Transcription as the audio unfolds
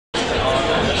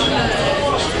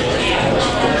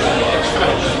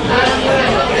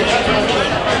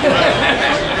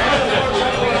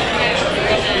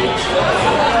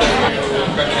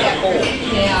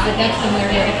got some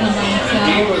area to come by himself.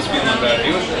 He was feeling bad.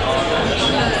 He was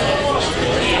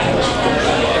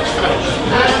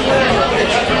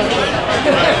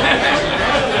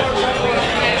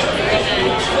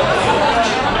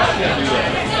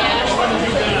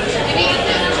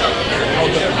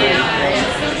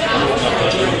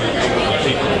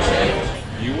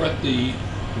You were at the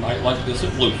night like this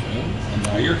at Bluefin, and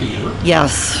now you're here.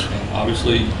 Yes. And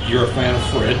obviously, you're a fan of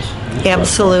Fred's.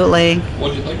 Absolutely. What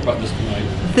did you think about this tonight?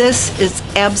 This is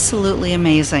absolutely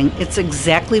amazing. It's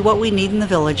exactly what we need in the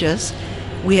Villages.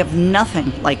 We have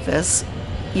nothing like this.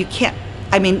 You can't,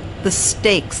 I mean, the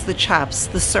steaks, the chops,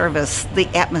 the service, the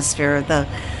atmosphere,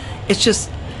 it's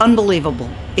just unbelievable.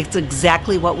 It's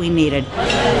exactly what we needed.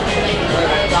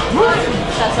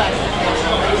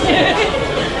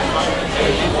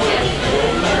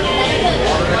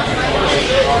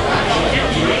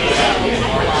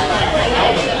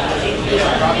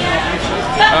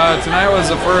 Tonight was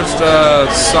the first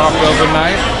soft open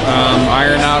night.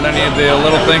 Iron out any of the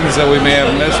little things that we may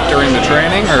have missed during the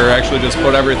training, or actually just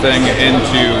put everything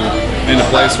into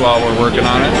place while we're working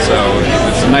on it. So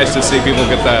it's nice to see people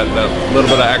get that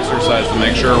little bit of exercise to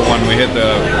make sure when we hit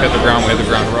the ground, we hit the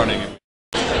ground running.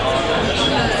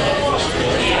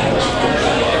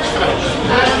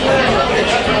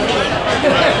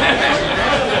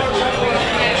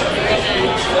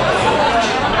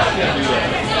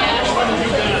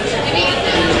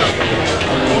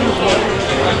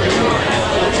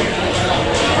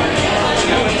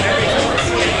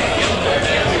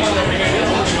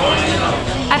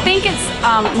 I think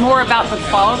it's more about the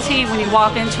quality. When you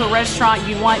walk into a restaurant,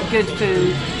 you want good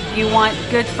food, you want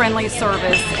good friendly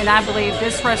service, and I believe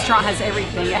this restaurant has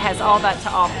everything. It has all that to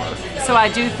offer. So I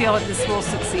do feel that this will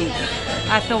succeed.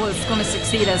 I feel it's going to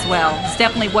succeed as well. It's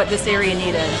definitely what this area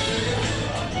needed.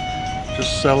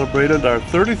 Just celebrated our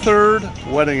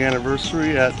 33rd wedding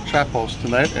anniversary at Trap House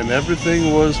tonight, and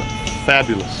everything was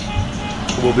fabulous.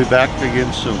 We'll be back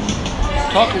again soon.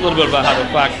 Talk a little bit about how the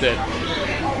fact that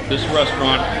this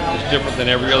restaurant is different than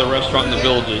every other restaurant in the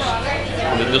Villages,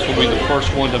 and that this will be the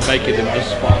first one to make it in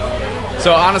this spot.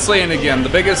 So honestly, and again, the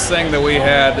biggest thing that we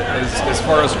had as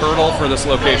far as hurdle for this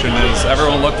location is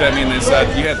everyone looked at me and they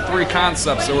said, you had 3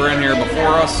 concepts that were in here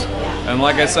before us. And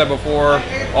like I said before,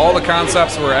 all the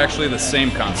concepts were actually the same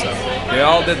concept. They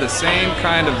all did the same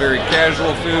kind of very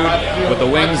casual food with the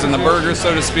wings and the burgers,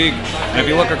 so to speak. And if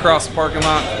you look across the parking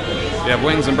lot, you have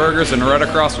wings and burgers, and right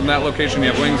across from that location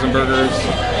you have wings and burgers,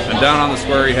 and down on the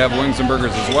square you have wings and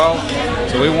burgers as well.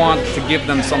 So we want to give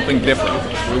them something different.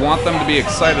 We want them to be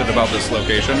excited about this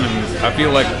location, and I feel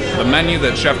like the menu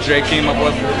that Chef Jay came up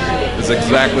with is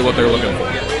exactly what they're looking for.